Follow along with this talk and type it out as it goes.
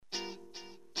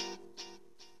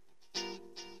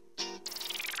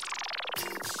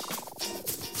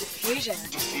Diffusion,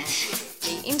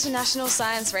 the international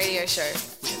science radio show.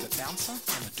 We have a bouncer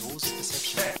on the doors of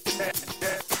perception.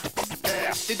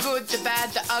 The good, the bad,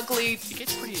 the ugly. It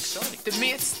gets pretty exciting. The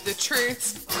myths, the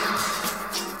truths.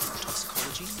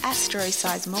 Toxicology.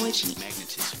 Astroseismology.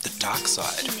 Magnetism. The dark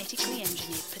side. Genetically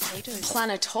engineered potatoes.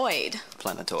 Planetoid.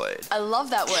 Planetoid. I love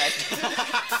that word.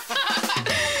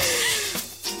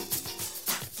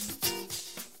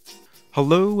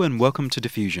 Hello and welcome to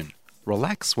Diffusion.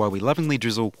 Relax while we lovingly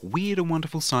drizzle weird and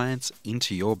wonderful science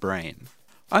into your brain.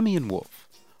 I'm Ian Wolfe.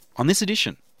 On this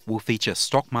edition, we'll feature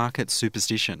stock market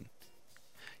superstition,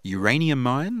 uranium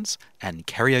mines, and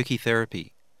karaoke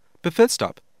therapy. But first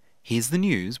up, here's the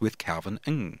news with Calvin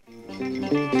Ng.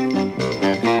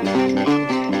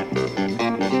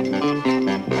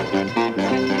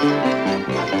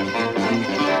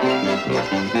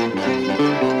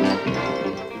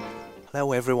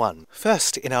 Hello everyone.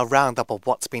 First, in our roundup of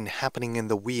what's been happening in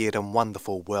the weird and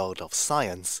wonderful world of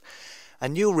science, a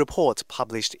new report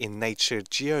published in Nature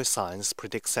Geoscience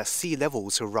predicts that sea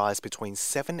levels will rise between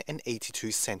 7 and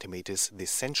 82 centimeters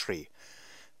this century.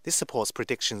 This supports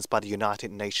predictions by the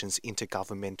United Nations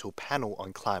Intergovernmental Panel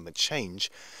on Climate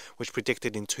Change, which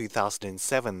predicted in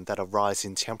 2007 that a rise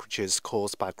in temperatures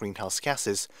caused by greenhouse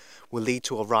gases will lead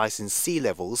to a rise in sea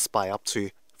levels by up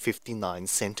to 59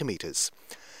 centimeters.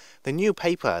 The new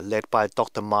paper, led by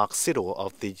Dr. Mark Siddle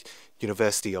of the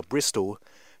University of Bristol,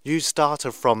 used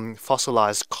data from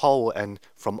fossilized coal and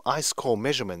from ice core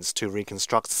measurements to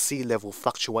reconstruct sea level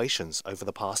fluctuations over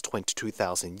the past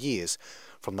 22,000 years,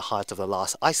 from the height of the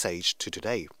last ice age to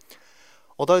today.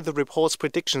 Although the report's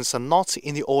predictions are not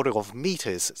in the order of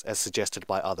meters as suggested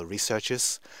by other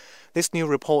researchers, this new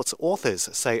report's authors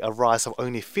say a rise of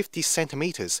only 50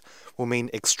 centimeters will mean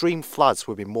extreme floods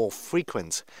will be more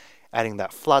frequent, adding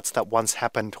that floods that once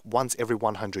happened once every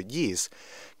 100 years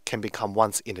can become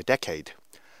once in a decade.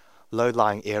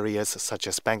 Low-lying areas such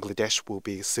as Bangladesh will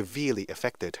be severely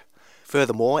affected.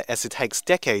 Furthermore, as it takes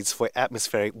decades for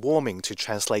atmospheric warming to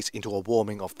translate into a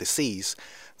warming of the seas,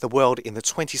 the world in the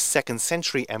 22nd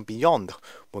century and beyond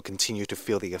will continue to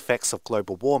feel the effects of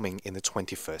global warming in the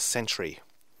 21st century.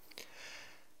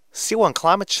 Still on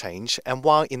climate change, and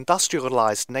while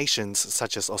industrialized nations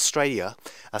such as Australia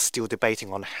are still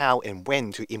debating on how and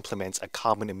when to implement a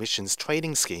carbon emissions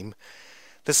trading scheme,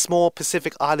 the small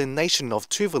Pacific island nation of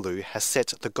Tuvalu has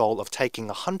set the goal of taking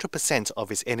 100% of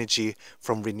its energy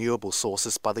from renewable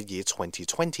sources by the year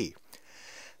 2020.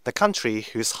 The country,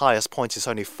 whose highest point is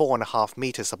only 4.5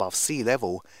 meters above sea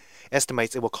level,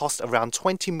 estimates it will cost around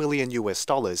 $20 million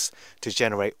to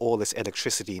generate all its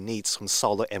electricity needs from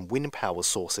solar and wind power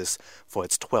sources for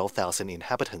its 12,000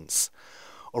 inhabitants.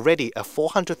 Already, a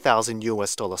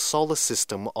 $400,000 solar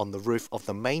system on the roof of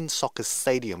the main soccer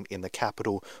stadium in the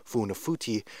capital,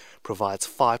 Funafuti, provides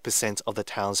 5% of the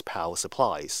town's power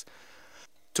supplies.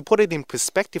 To put it in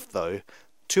perspective, though,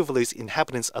 Tuvalu's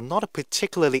inhabitants are not a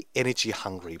particularly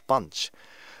energy-hungry bunch.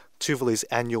 Tuvalu's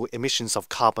annual emissions of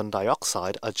carbon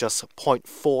dioxide are just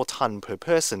 0.4 tonne per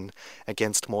person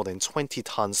against more than 20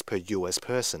 tonnes per US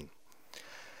person.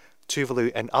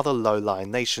 Tuvalu and other low-lying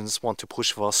nations want to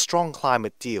push for a strong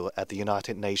climate deal at the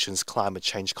United Nations Climate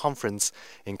Change Conference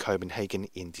in Copenhagen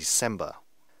in December.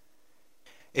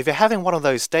 If you're having one of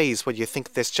those days where you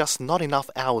think there's just not enough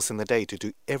hours in the day to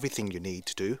do everything you need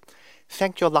to do,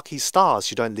 thank your lucky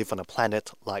stars you don't live on a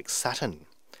planet like Saturn.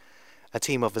 A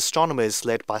team of astronomers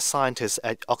led by scientists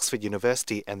at Oxford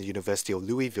University and the University of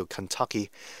Louisville,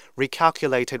 Kentucky,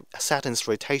 recalculated Saturn's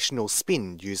rotational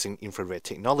spin using infrared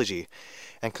technology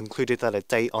and concluded that a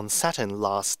day on Saturn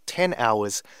lasts 10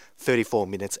 hours, 34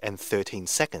 minutes and 13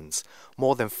 seconds,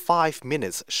 more than 5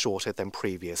 minutes shorter than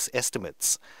previous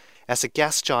estimates. As the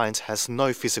gas giant has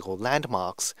no physical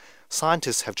landmarks,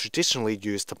 scientists have traditionally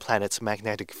used the planet's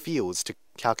magnetic fields to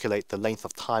calculate the length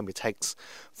of time it takes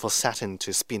for Saturn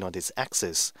to spin on its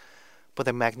axis. But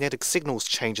the magnetic signals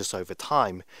changes over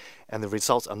time, and the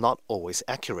results are not always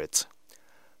accurate.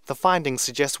 The findings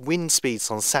suggest wind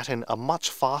speeds on Saturn are much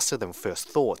faster than first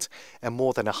thought, and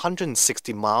more than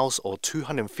 160 miles or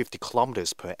 250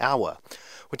 kilometers per hour,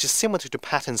 which is similar to the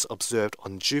patterns observed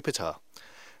on Jupiter.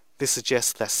 This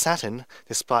suggests that Saturn,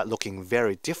 despite looking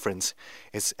very different,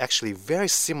 is actually very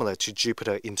similar to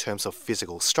Jupiter in terms of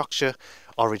physical structure,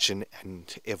 origin,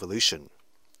 and evolution.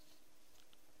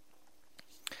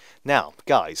 Now,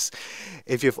 guys,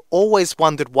 if you've always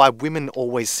wondered why women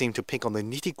always seem to pick on the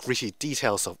nitty-gritty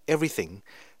details of everything,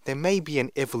 there may be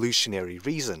an evolutionary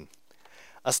reason.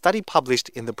 A study published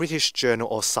in the British Journal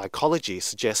of Psychology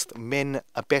suggests men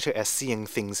are better at seeing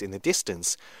things in the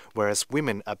distance, whereas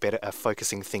women are better at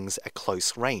focusing things at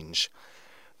close range.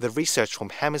 The research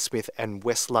from Hammersmith and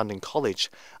West London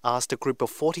College asked a group of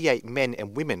 48 men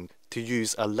and women to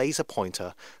use a laser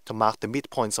pointer to mark the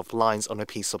midpoints of lines on a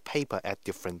piece of paper at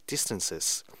different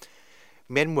distances.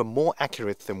 Men were more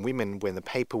accurate than women when the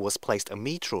paper was placed a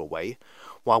meter away,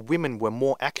 while women were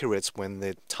more accurate when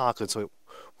the target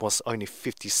was only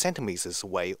 50 centimeters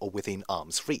away or within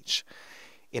arm's reach.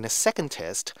 In a second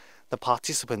test, the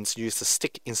participants used a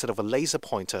stick instead of a laser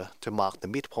pointer to mark the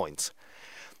midpoint.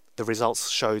 The results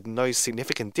showed no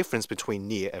significant difference between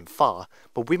near and far,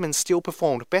 but women still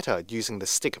performed better using the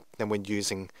stick than when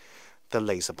using the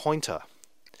laser pointer.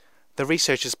 The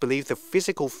researchers believe the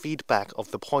physical feedback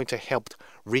of the pointer helped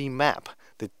remap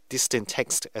the distant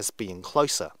text as being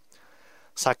closer.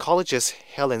 Psychologist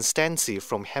Helen Stancy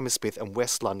from Hammersmith and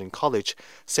West London College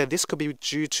said this could be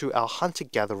due to our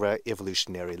hunter-gatherer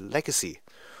evolutionary legacy.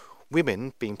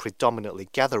 Women, being predominantly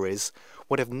gatherers,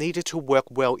 would have needed to work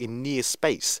well in near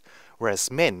space, whereas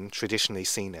men, traditionally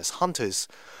seen as hunters,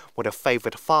 would have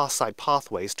favoured far-side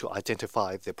pathways to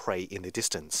identify their prey in the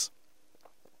distance.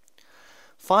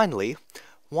 Finally,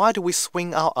 why do we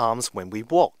swing our arms when we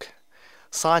walk?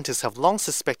 Scientists have long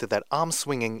suspected that arm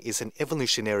swinging is an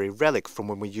evolutionary relic from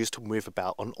when we used to move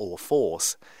about on all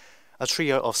fours. A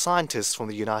trio of scientists from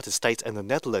the United States and the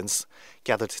Netherlands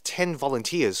gathered 10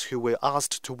 volunteers who were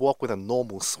asked to walk with a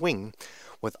normal swing,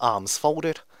 with arms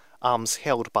folded, arms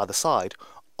held by the side,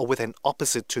 or with an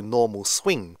opposite to normal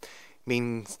swing,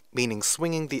 meaning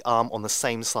swinging the arm on the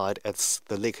same side as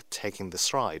the leg taking the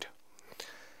stride.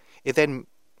 The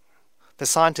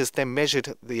scientists then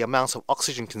measured the amount of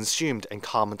oxygen consumed and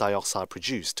carbon dioxide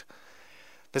produced.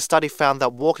 The study found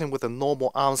that walking with a normal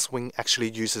arm swing actually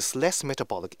uses less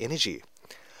metabolic energy.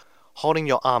 Holding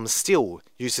your arms still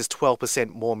uses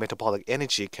 12% more metabolic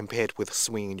energy compared with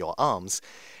swinging your arms,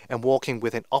 and walking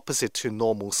with an opposite to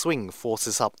normal swing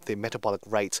forces up the metabolic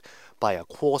rate by a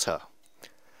quarter.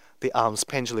 The arm's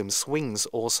pendulum swings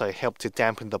also help to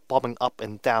dampen the bobbing up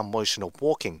and down motion of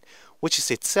walking, which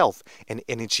is itself an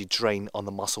energy drain on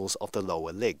the muscles of the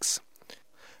lower legs.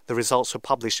 The results were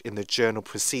published in the Journal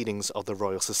Proceedings of the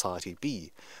Royal Society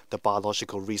B, the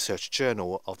biological research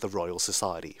journal of the Royal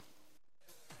Society.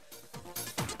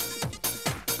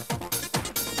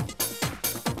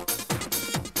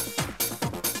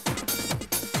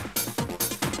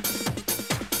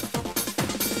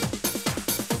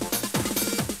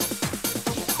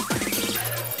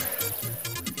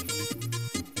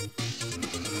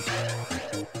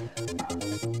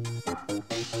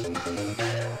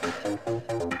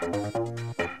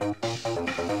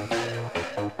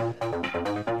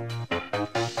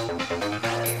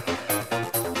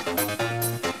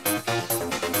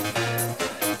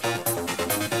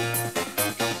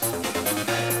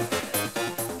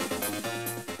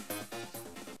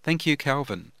 Thank you,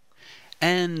 Calvin.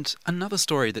 And another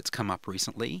story that's come up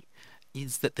recently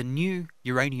is that the new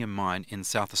uranium mine in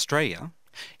South Australia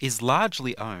is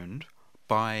largely owned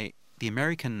by the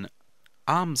American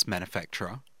arms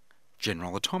manufacturer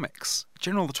General Atomics.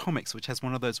 General Atomics, which has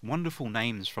one of those wonderful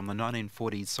names from the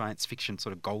 1940s science fiction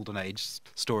sort of golden age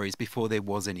stories before there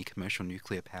was any commercial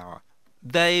nuclear power.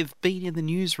 They've been in the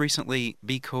news recently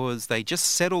because they just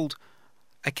settled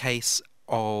a case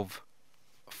of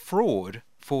fraud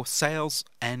for sales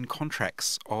and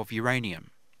contracts of uranium.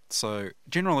 So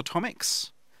General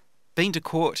Atomics been to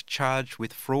court charged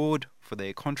with fraud for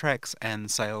their contracts and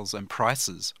sales and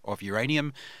prices of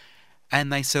uranium,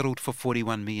 and they settled for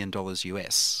 $41 million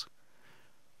US.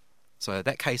 So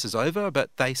that case is over, but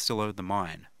they still owe the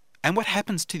mine. And what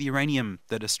happens to the uranium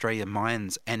that Australia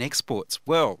mines and exports?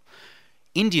 Well,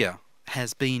 India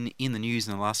has been in the news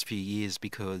in the last few years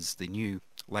because the new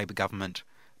Labor government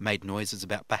made noises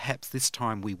about perhaps this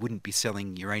time we wouldn't be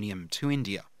selling uranium to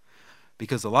India.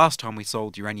 Because the last time we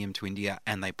sold uranium to India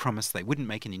and they promised they wouldn't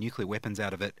make any nuclear weapons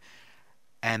out of it,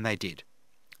 and they did.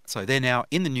 So they're now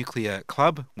in the nuclear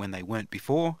club when they weren't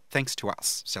before, thanks to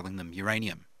us selling them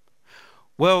uranium.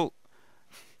 Well,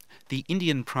 the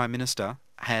Indian Prime Minister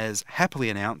has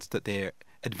happily announced that their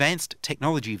advanced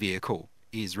technology vehicle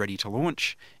is ready to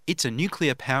launch. It's a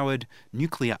nuclear-powered,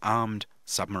 nuclear-armed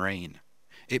submarine.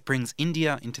 It brings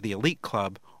India into the elite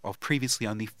club of previously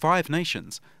only 5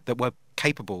 nations that were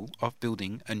capable of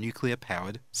building a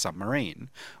nuclear-powered submarine,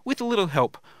 with a little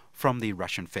help from the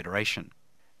Russian Federation.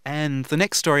 And the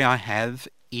next story I have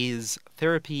is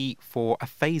therapy for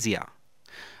aphasia.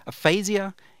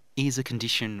 Aphasia is a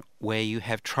condition where you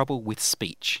have trouble with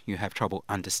speech. You have trouble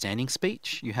understanding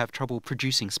speech. You have trouble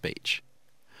producing speech.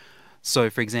 So,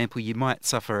 for example, you might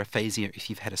suffer aphasia if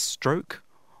you've had a stroke,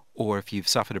 or if you've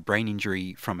suffered a brain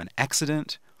injury from an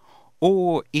accident,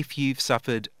 or if you've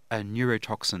suffered a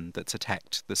neurotoxin that's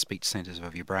attacked the speech centres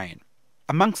of your brain.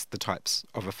 Amongst the types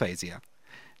of aphasia,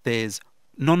 there's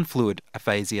non-fluid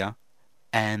aphasia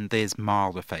and there's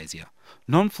mild aphasia.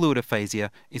 Non-fluid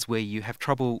aphasia is where you have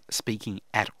trouble speaking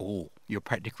at all. You're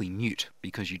practically mute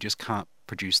because you just can't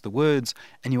produce the words,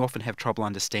 and you often have trouble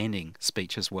understanding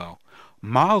speech as well.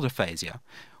 Mild aphasia,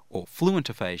 or fluent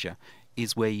aphasia,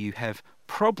 is where you have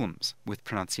problems with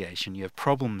pronunciation. You have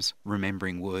problems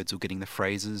remembering words or getting the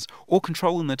phrases or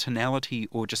controlling the tonality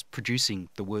or just producing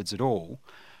the words at all,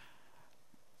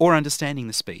 or understanding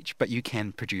the speech, but you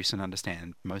can produce and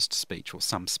understand most speech or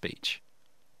some speech.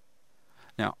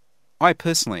 Now, I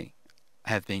personally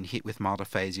have been hit with mild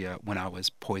aphasia when I was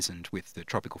poisoned with the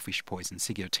tropical fish poison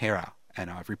Ciguatera, and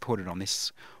I've reported on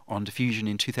this on Diffusion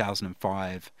in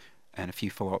 2005 and a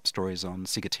few follow-up stories on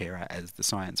Ciguatera as the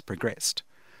science progressed.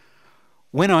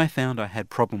 When I found I had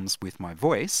problems with my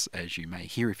voice, as you may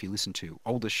hear if you listen to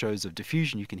older shows of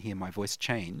Diffusion, you can hear my voice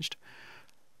changed,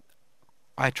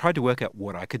 I tried to work out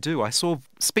what I could do. I saw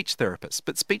speech therapists,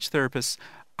 but speech therapists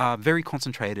are very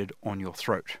concentrated on your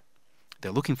throat.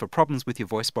 They're looking for problems with your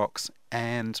voice box,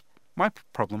 and my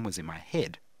problem was in my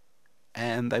head.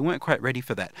 And they weren't quite ready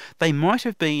for that. They might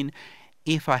have been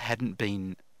if I hadn't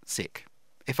been sick.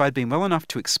 If I'd been well enough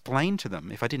to explain to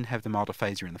them, if I didn't have the mild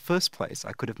aphasia in the first place,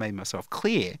 I could have made myself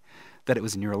clear that it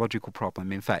was a neurological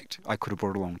problem. In fact, I could have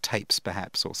brought along tapes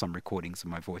perhaps or some recordings of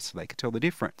my voice so they could tell the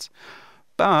difference.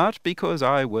 But because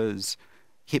I was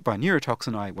hit by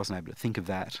neurotoxin, I wasn't able to think of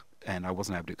that, and I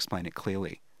wasn't able to explain it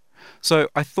clearly. So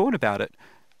I thought about it,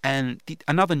 and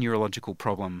another neurological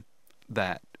problem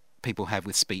that people have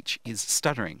with speech is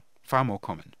stuttering, far more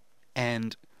common.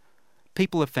 And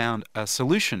people have found a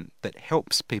solution that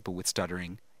helps people with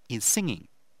stuttering is singing,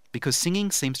 because singing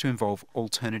seems to involve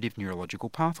alternative neurological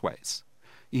pathways.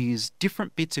 You use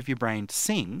different bits of your brain to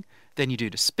sing than you do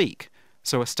to speak.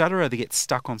 So a stutterer that gets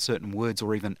stuck on certain words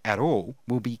or even at all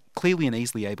will be clearly and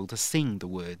easily able to sing the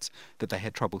words that they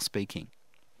had trouble speaking.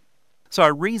 So I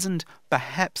reasoned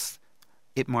perhaps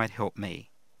it might help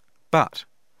me. But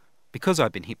because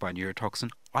I'd been hit by neurotoxin,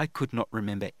 I could not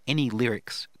remember any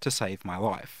lyrics to save my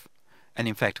life. And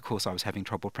in fact, of course, I was having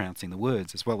trouble pronouncing the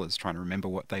words as well as trying to remember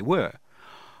what they were.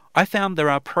 I found there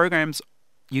are programs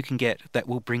you can get that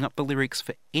will bring up the lyrics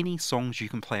for any songs you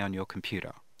can play on your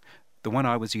computer. The one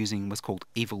I was using was called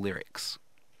Evil Lyrics.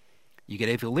 You get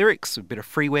Evil Lyrics, a bit of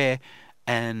freeware,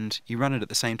 and you run it at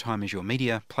the same time as your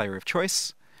media player of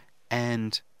choice,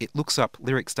 and it looks up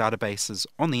lyrics databases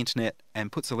on the internet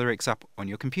and puts the lyrics up on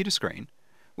your computer screen,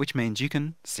 which means you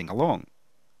can sing along.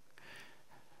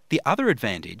 The other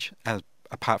advantage,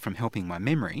 apart from helping my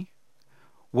memory,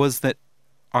 was that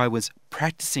I was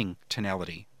practicing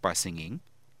tonality by singing,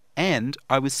 and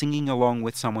I was singing along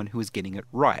with someone who was getting it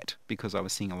right, because I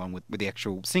was singing along with the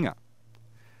actual singer.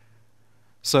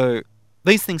 So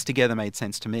these things together made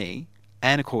sense to me,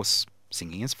 and of course,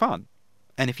 singing is fun.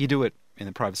 And if you do it in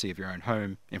the privacy of your own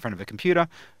home, in front of a computer,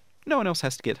 no one else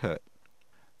has to get hurt.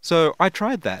 So I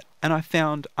tried that, and I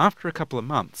found after a couple of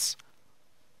months,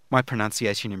 my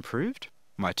pronunciation improved,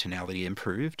 my tonality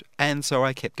improved, and so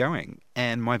I kept going,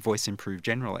 and my voice improved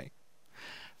generally.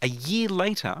 A year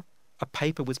later, a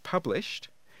paper was published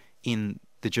in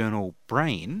the journal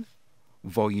Brain,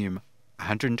 volume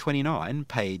 129,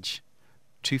 page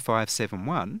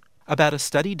 2571, about a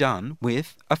study done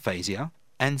with aphasia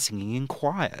and singing in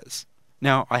choirs.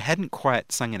 Now, I hadn't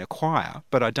quite sung in a choir,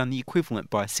 but I'd done the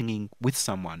equivalent by singing with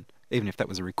someone, even if that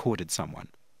was a recorded someone.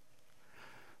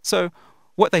 So,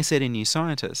 what they said in New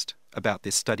Scientist about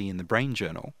this study in the Brain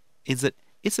Journal is that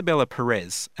Isabella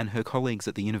Perez and her colleagues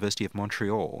at the University of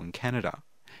Montreal in Canada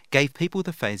gave people with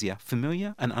aphasia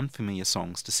familiar and unfamiliar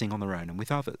songs to sing on their own and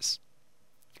with others.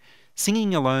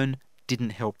 Singing alone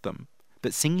didn't help them,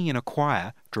 but singing in a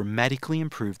choir dramatically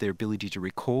improved their ability to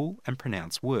recall and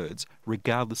pronounce words,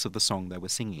 regardless of the song they were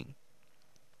singing.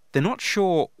 They're not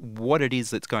sure what it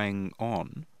is that's going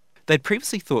on. They'd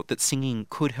previously thought that singing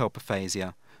could help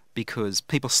aphasia because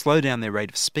people slow down their rate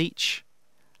of speech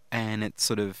and it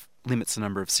sort of limits the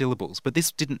number of syllables, but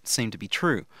this didn't seem to be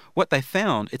true. What they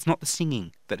found, it's not the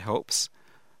singing that helps,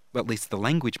 at least the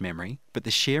language memory, but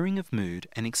the sharing of mood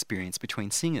and experience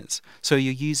between singers. So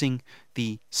you're using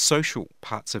the social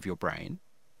parts of your brain,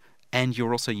 and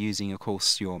you're also using, of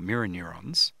course, your mirror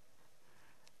neurons.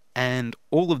 And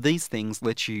all of these things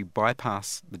let you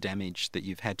bypass the damage that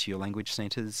you've had to your language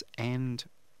centres and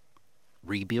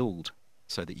rebuild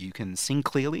so that you can sing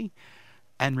clearly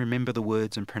and remember the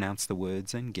words and pronounce the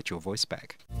words and get your voice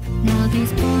back. Now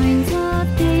these points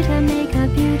of data make a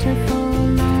beautiful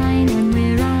line, and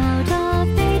we're out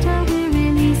of data, we're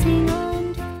releasing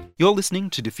on time. You're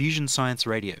listening to Diffusion Science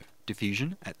Radio,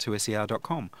 diffusion at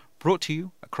 2ser.com, brought to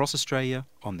you across Australia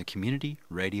on the Community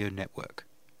Radio Network.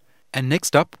 And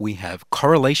next up, we have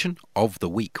Correlation of the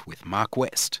Week with Mark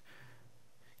West.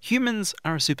 Humans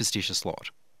are a superstitious lot.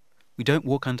 We don't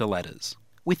walk under ladders.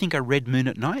 We think a red moon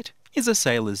at night is a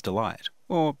sailor's delight,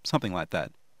 or something like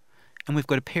that. And we've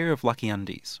got a pair of lucky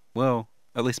undies. Well,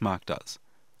 at least Mark does.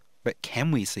 But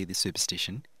can we see this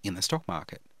superstition in the stock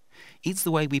market? It's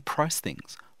the way we price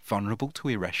things, vulnerable to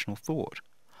irrational thought.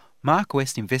 Mark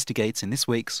West investigates in this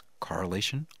week's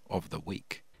Correlation of the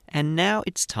Week. And now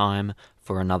it's time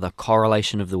for another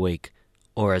Correlation of the Week,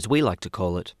 or as we like to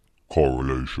call it,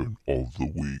 Correlation of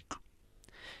the Week.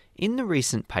 In the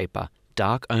recent paper,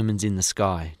 Dark Omens in the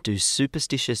Sky, Do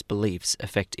Superstitious Beliefs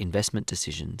Affect Investment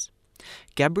Decisions?,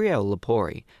 Gabriele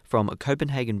Lepori from a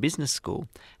Copenhagen Business School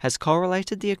has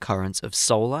correlated the occurrence of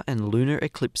solar and lunar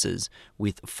eclipses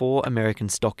with 4 American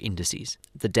stock indices: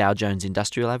 the Dow Jones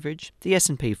Industrial Average, the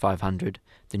S&P 500,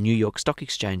 the New York Stock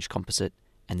Exchange Composite,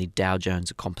 and the Dow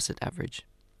Jones Composite Average.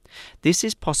 This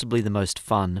is possibly the most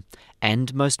fun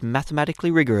and most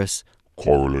mathematically rigorous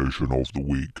Correlation of the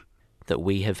Week that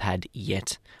we have had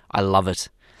yet. I love it.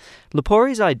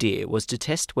 Lepori's idea was to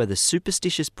test whether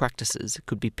superstitious practices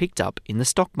could be picked up in the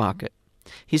stock market.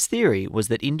 His theory was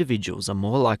that individuals are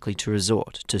more likely to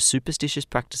resort to superstitious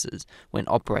practices when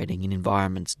operating in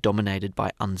environments dominated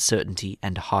by uncertainty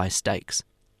and high stakes.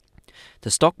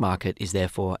 The stock market is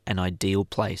therefore an ideal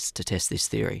place to test this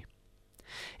theory.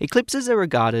 Eclipses are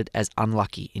regarded as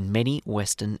unlucky in many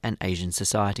Western and Asian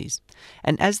societies,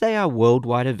 and as they are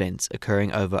worldwide events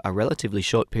occurring over a relatively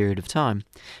short period of time,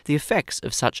 the effects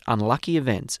of such unlucky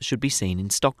events should be seen in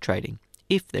stock trading,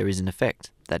 if there is an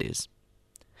effect, that is.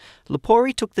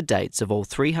 Lepori took the dates of all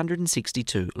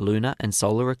 362 lunar and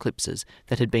solar eclipses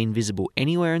that had been visible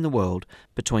anywhere in the world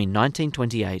between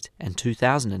 1928 and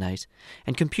 2008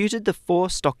 and computed the 4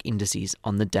 stock indices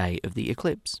on the day of the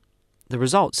eclipse. The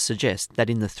results suggest that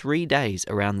in the 3 days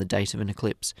around the date of an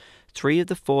eclipse, 3 of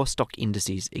the 4 stock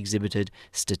indices exhibited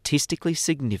statistically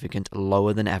significant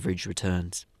lower than average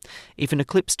returns. If an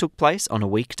eclipse took place on a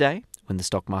weekday, when the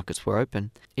stock markets were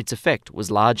open, its effect was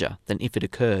larger than if it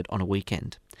occurred on a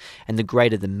weekend. And the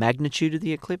greater the magnitude of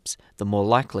the eclipse, the more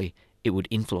likely it would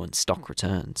influence stock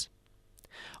returns.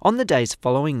 On the days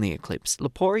following the eclipse,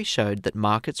 Lepori showed that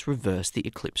markets reversed the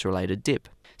eclipse-related dip,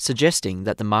 suggesting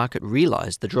that the market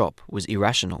realized the drop was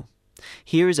irrational.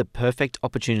 Here is a perfect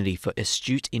opportunity for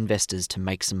astute investors to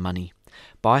make some money.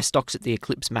 Buy stocks at the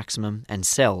eclipse maximum and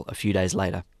sell a few days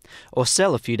later, or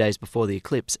sell a few days before the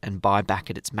eclipse and buy back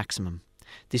at its maximum.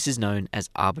 This is known as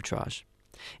arbitrage.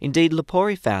 Indeed,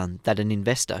 Lepori found that an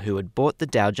investor who had bought the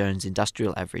Dow Jones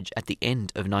Industrial Average at the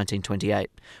end of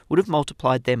 1928 would have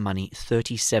multiplied their money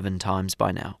 37 times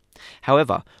by now.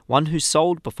 However, one who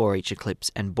sold before each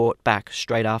eclipse and bought back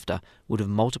straight after would have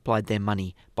multiplied their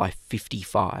money by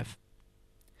 55.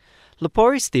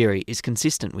 Lepori's theory is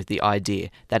consistent with the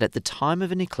idea that at the time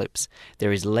of an eclipse,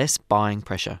 there is less buying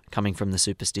pressure coming from the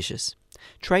superstitious.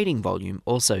 Trading volume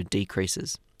also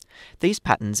decreases. These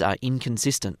patterns are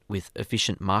inconsistent with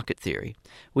efficient market theory,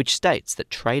 which states that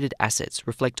traded assets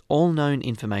reflect all known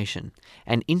information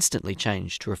and instantly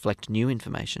change to reflect new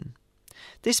information.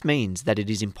 This means that it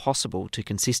is impossible to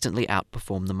consistently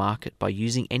outperform the market by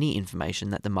using any information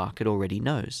that the market already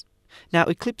knows. Now,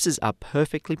 eclipses are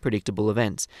perfectly predictable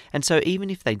events, and so even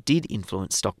if they did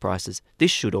influence stock prices, this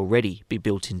should already be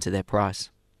built into their price.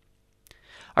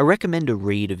 I recommend a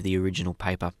read of the original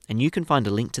paper, and you can find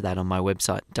a link to that on my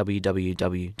website,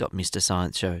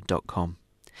 www.mrscienceshow.com.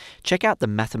 Check out the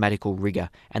mathematical rigour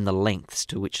and the lengths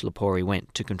to which Lepori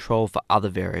went to control for other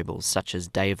variables such as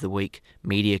day of the week,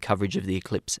 media coverage of the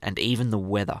eclipse, and even the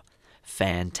weather.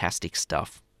 Fantastic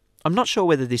stuff. I'm not sure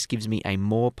whether this gives me a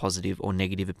more positive or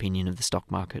negative opinion of the stock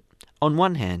market. On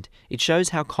one hand, it shows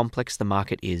how complex the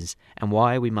market is and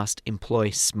why we must employ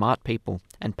smart people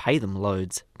and pay them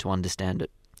loads to understand it.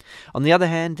 On the other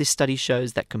hand, this study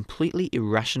shows that completely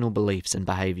irrational beliefs and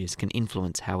behaviours can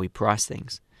influence how we price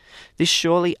things. This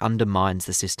surely undermines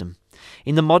the system.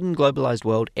 In the modern globalised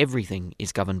world, everything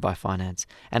is governed by finance,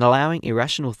 and allowing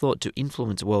irrational thought to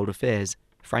influence world affairs,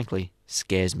 frankly,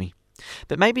 scares me.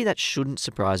 But maybe that shouldn't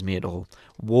surprise me at all.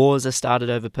 Wars are started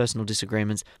over personal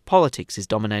disagreements, politics is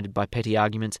dominated by petty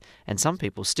arguments, and some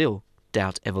people still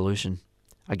doubt evolution.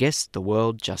 I guess the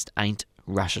world just ain't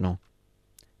rational.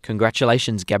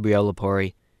 Congratulations, Gabriele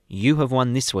Lepori. You have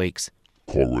won this week's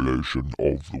Correlation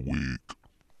of the Week.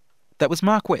 That was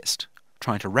Mark West,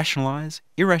 trying to rationalise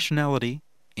irrationality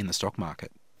in the stock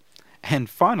market. And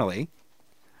finally,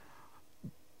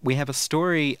 we have a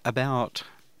story about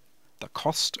the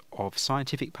cost of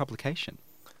scientific publication.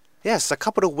 Yes, a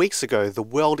couple of weeks ago, the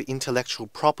World Intellectual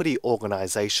Property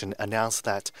Organization announced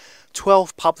that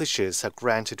 12 publishers have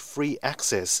granted free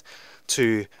access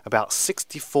to about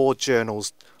 64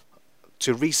 journals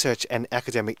to research and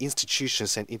academic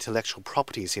institutions and intellectual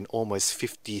properties in almost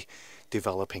 50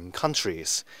 developing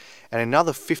countries. And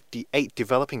another 58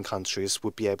 developing countries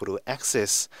would be able to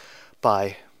access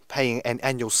by paying an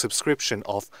annual subscription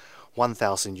of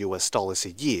 $1,000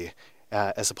 a year,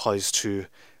 as opposed to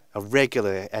a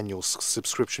regular annual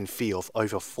subscription fee of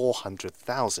over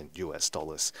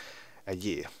 $400,000 a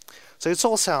year. So it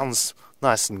all sounds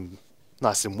nice and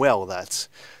well that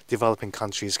developing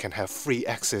countries can have free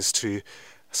access to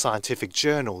scientific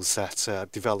journals that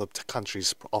developed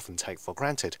countries often take for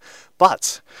granted.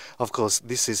 But, of course,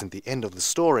 this isn't the end of the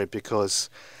story, because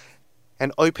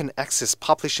an open access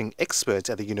publishing expert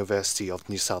at the University of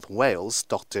New South Wales,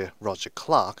 Dr. Roger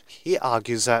Clark, he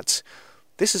argues that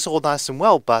this is all nice and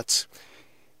well, but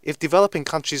if developing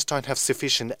countries don't have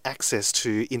sufficient access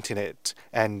to internet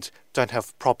and don't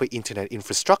have proper internet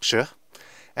infrastructure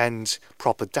and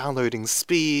proper downloading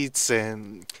speeds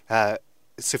and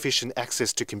sufficient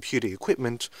access to computer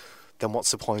equipment, then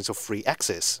what's the point of free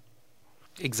access?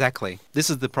 Exactly. This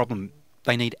is the problem.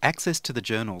 They need access to the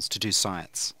journals to do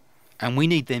science. And we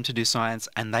need them to do science,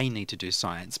 and they need to do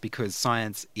science, because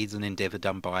science is an endeavour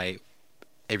done by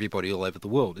everybody all over the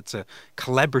world. It's a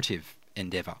collaborative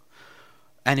endeavour.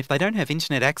 And if they don't have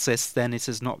internet access, then this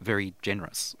is not very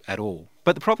generous at all.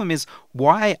 But the problem is,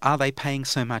 why are they paying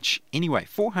so much anyway?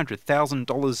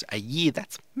 $400,000 a year,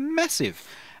 that's massive.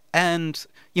 And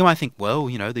you might think, well,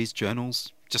 these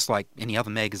journals, just like any other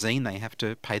magazine, they have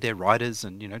to pay their writers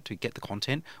and, to get the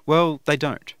content. Well, they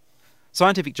don't.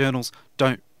 Scientific journals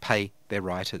don't pay their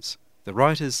writers. The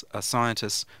writers are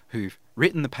scientists who've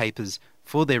written the papers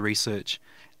for their research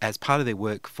as part of their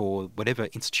work for whatever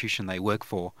institution they work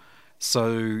for.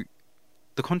 So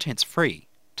the content's free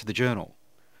to the journal.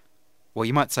 Well,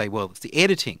 you might say, well, it's the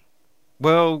editing.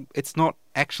 Well, it's not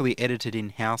actually edited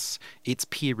in-house, it's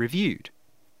peer-reviewed.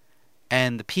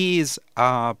 And the peers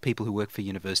are people who work for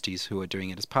universities who are doing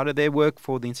it as part of their work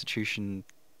for the institution,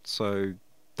 so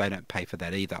they don't pay for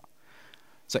that either.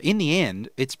 So in the end,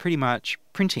 it's pretty much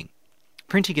printing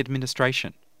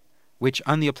administration, which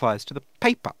only applies to the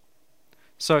paper.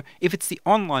 So if it's the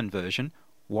online version,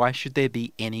 why should there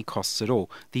be any costs at all?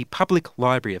 The Public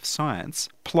Library of Science,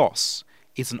 PLOS,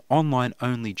 is an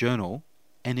online-only journal,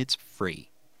 and it's free,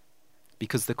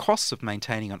 because the costs of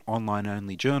maintaining an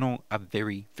online-only journal are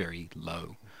very, very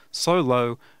low. So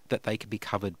low that they can be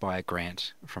covered by a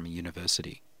grant from a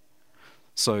university.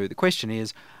 So the question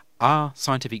is, are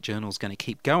scientific journals going to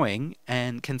keep going,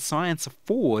 and can science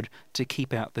afford to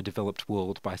keep out the developed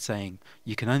world by saying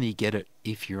you can only get it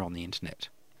if you're on the internet?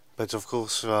 But of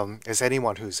course, as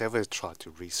anyone who's ever tried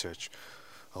to research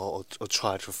or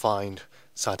try to find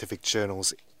scientific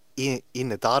journals in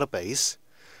a database,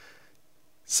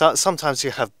 so sometimes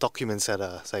you have documents that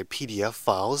are, say, PDF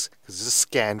files, because it's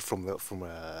scanned from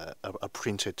a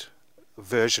printed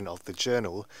version of the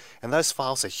journal, and those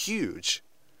files are huge,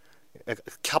 a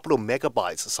couple of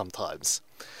megabytes sometimes.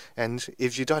 And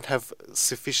if you don't have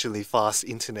sufficiently fast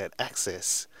internet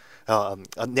access,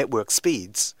 network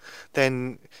speeds,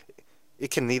 then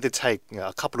it can either take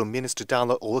a couple of minutes to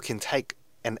download, or it can take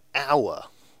an hour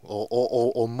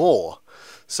or more.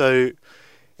 So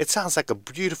it sounds like a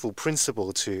beautiful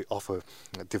principle to offer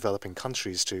developing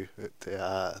countries to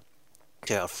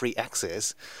free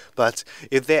access, but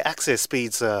if their access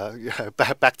speeds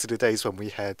back to the days when we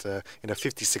had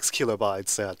 56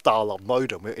 kilobytes dial-up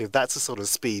modem, if that's the sort of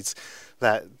speeds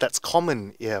that's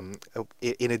common in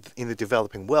the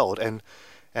developing world, and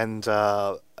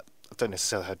I don't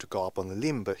necessarily have to go up on the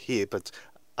limb, but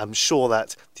I'm sure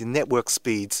that the network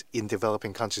speeds in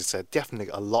developing countries are definitely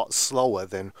a lot slower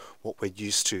than what we're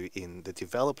used to in the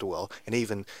developed world, and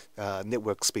even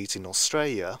network speeds in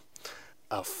Australia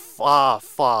are far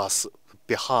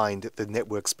behind the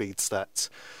network speeds that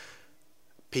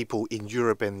people in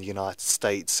Europe and the United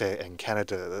States and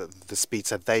Canada, the speeds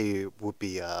that they would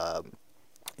be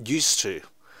used to.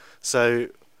 So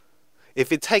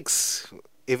if it takes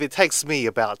me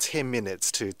about 10 minutes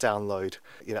to download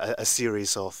a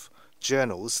series of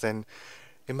journals, then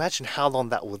imagine how long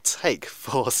that would take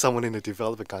for someone in a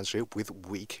developing country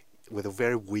with a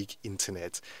very weak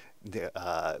internet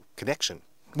connection.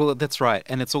 Well, that's right.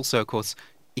 And it's also, of course,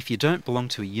 if you don't belong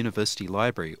to a university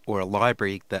library or a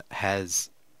library that has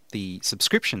the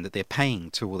subscription that they're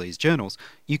paying to all these journals,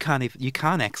 you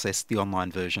can't access the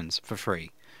online versions for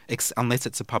free, unless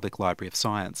it's a public library of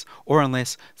science, or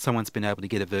unless someone's been able to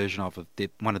get a version of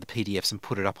one of the PDFs and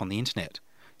put it up on the internet.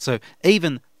 So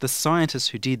even the scientists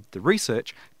who did the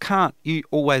research can't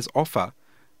always offer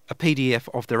a PDF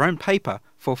of their own paper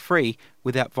for free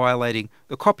without violating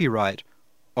the copyright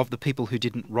of the people who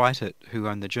didn't write it, who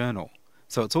own the journal.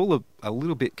 So it's all a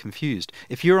little bit confused.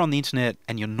 If you're on the internet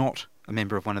and you're not a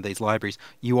member of one of these libraries,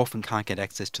 you often can't get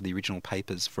access to the original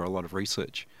papers for a lot of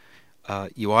research.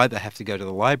 You either have to go to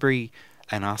the library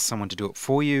and ask someone to do it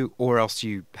for you, or else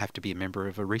you have to be a member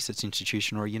of a research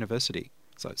institution or a university.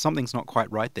 So something's not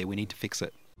quite right there. We need to fix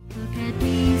it. Look at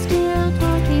me still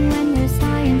talking when there's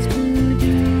science to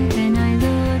do. When I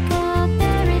look up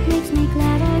there, it makes me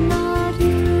glad I'm not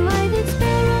you. I've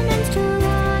experiments to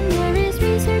run, there is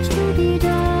research to be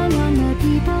done on the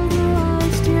people who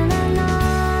are still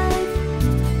alive.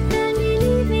 And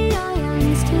believe me, I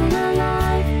am still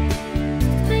alive.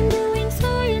 I'm doing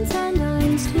science and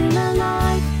I'm still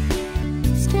alive.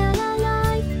 Still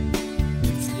alive.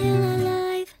 Still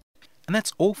alive. And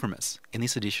that's all from us in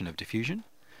this edition of Diffusion.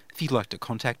 If you'd like to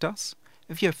contact us,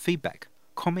 if you have feedback,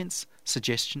 comments,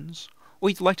 suggestions, or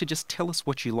you'd like to just tell us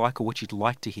what you like or what you'd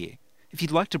like to hear, if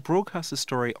you'd like to broadcast a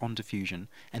story on Diffusion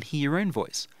and hear your own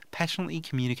voice passionately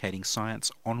communicating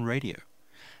science on radio,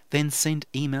 then send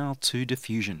email to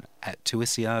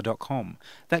diffusion@2ser.com.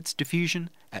 That's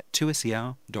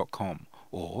diffusion@2ser.com.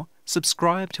 Or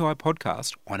subscribe to our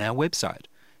podcast on our website,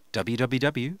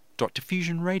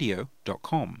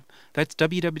 www.diffusionradio.com. That's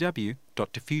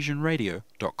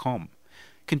www.diffusionradio.com.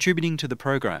 Contributing to the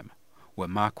program were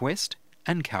Mark West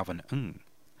and Calvin Ng.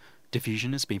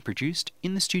 Diffusion has been produced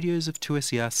in the studios of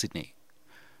 2SER Sydney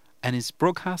and is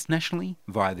broadcast nationally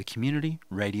via the Community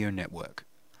Radio Network.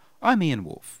 I'm Ian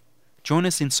Wolfe. Join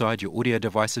us inside your audio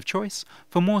device of choice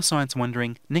for more science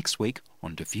wondering next week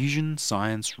on Diffusion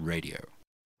Science Radio.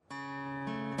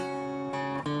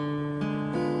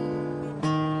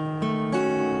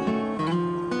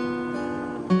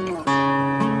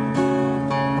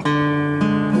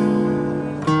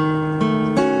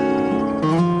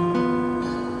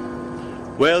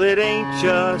 Well, it ain't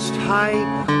just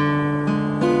hype.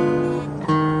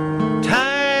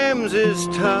 Times is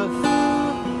tough.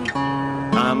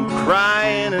 I'm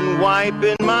crying and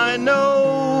wiping my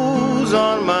nose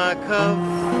on my cuff.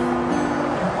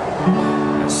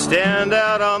 I stand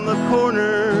out on the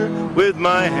corner with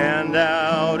my hand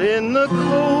out in the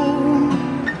cold.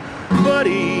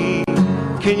 Buddy,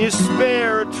 can you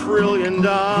spare $1 trillion?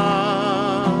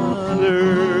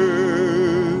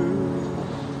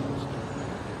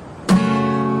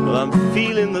 Well, I'm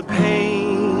feeling the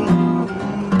pain,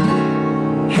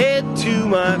 head to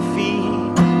my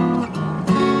feet,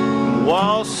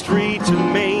 Wall Street to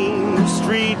Main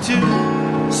Street to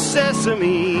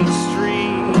Sesame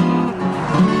Street.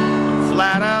 I'm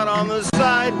flat out on the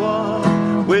sidewalk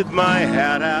with my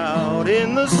hat out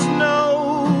in the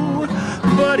snow.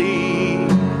 Buddy,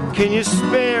 can you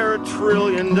spare $1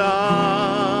 trillion?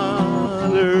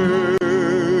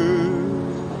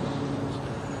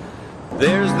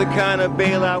 There's the kind of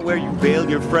bailout where you bail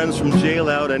your friends from jail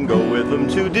out and go with them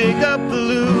to dig up the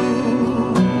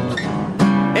loot.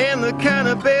 And the kind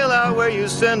of bailout where you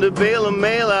send a bale of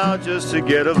mail out just to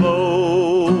get a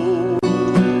vote.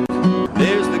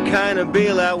 There's the kind of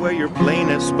bailout where your plane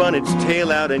has spun its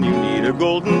tail out and you need a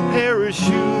golden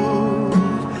parachute.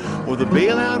 Or the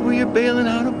bailout where you're bailing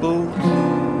out a boat.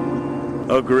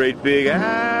 A great big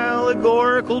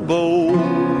allegorical boat.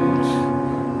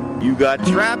 You got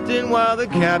trapped in while the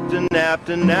captain napped,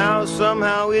 and now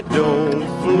somehow it don't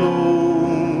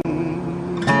flow.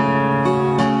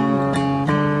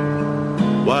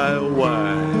 Why, oh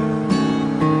why?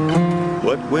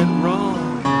 What went wrong?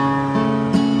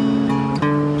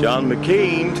 John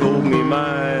McCain told me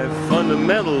my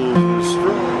fundamentals were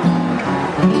strong.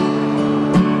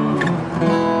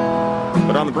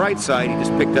 But on the bright side, he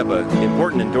just picked up an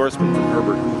important endorsement from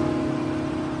Herbert Hoover.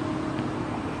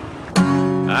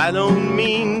 I don't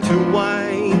mean to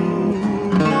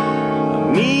whine,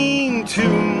 I mean to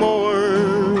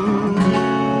mourn.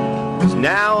 'Cause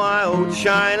now I owe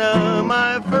China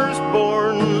my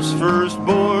firstborn's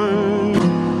firstborn.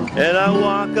 And I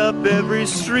walk up every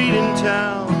street in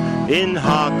town in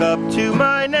hock up to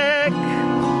my neck,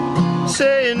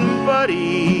 saying,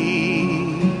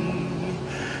 buddy,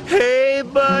 hey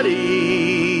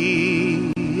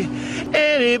buddy,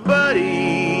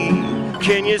 anybody,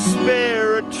 can you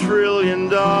spare $1 trillion?